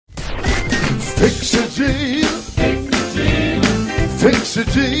Jesus. Fix it,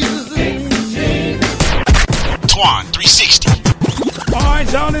 Jesus. Twan 360. All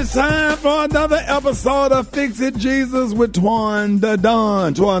right, y'all, it's time for another episode of Fix It Jesus with Twan the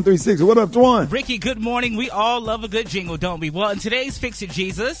Don. Twan 360. What up, Twan? Rickey, good morning. We all love a good jingle, don't we? Well, in today's Fix It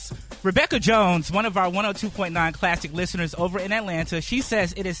Jesus, Rebecca Jones, one of our 102.9 classic listeners over in Atlanta, she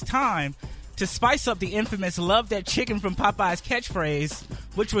says it is time to spice up the infamous Love That Chicken from Popeyes catchphrase,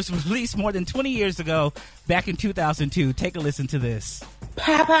 which was released more than 20 years ago, back in 2002. Take a listen to this.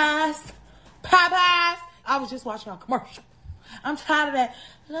 Popeyes. I was just watching a commercial. I'm tired of that.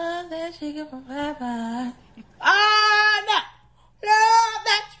 Love that chicken from Popeyes. Oh, no. Love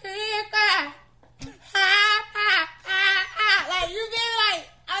that chicken. Like, you get like,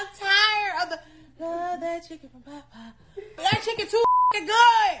 I'm tired of the love that chicken from Popeyes. That chicken too good.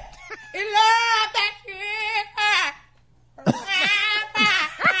 You love that chicken.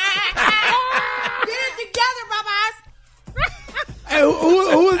 Get it together, Popeyes. Hey,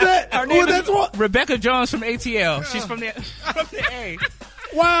 who is that? Who is that? Rebecca Jones from ATL. She's from the A.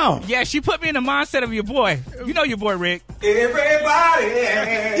 Wow. Yeah, she put me in the mindset of your boy. You know your boy, Rick. Everybody,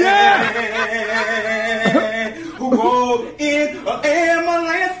 Yeah. who goes in an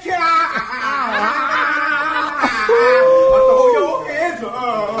ambulance car, throw your hands up.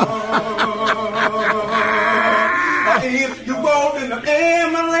 If you go in the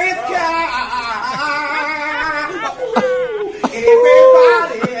ambulance car,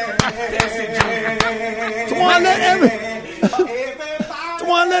 everybody.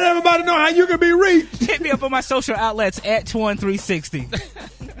 Twan, let everybody know how you can be reached. Hit me up on my social outlets at Twan360.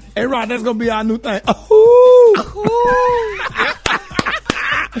 Hey, Rod, that's going to be our new thing.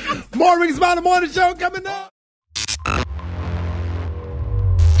 More Rickey Smiley Morning Show coming up.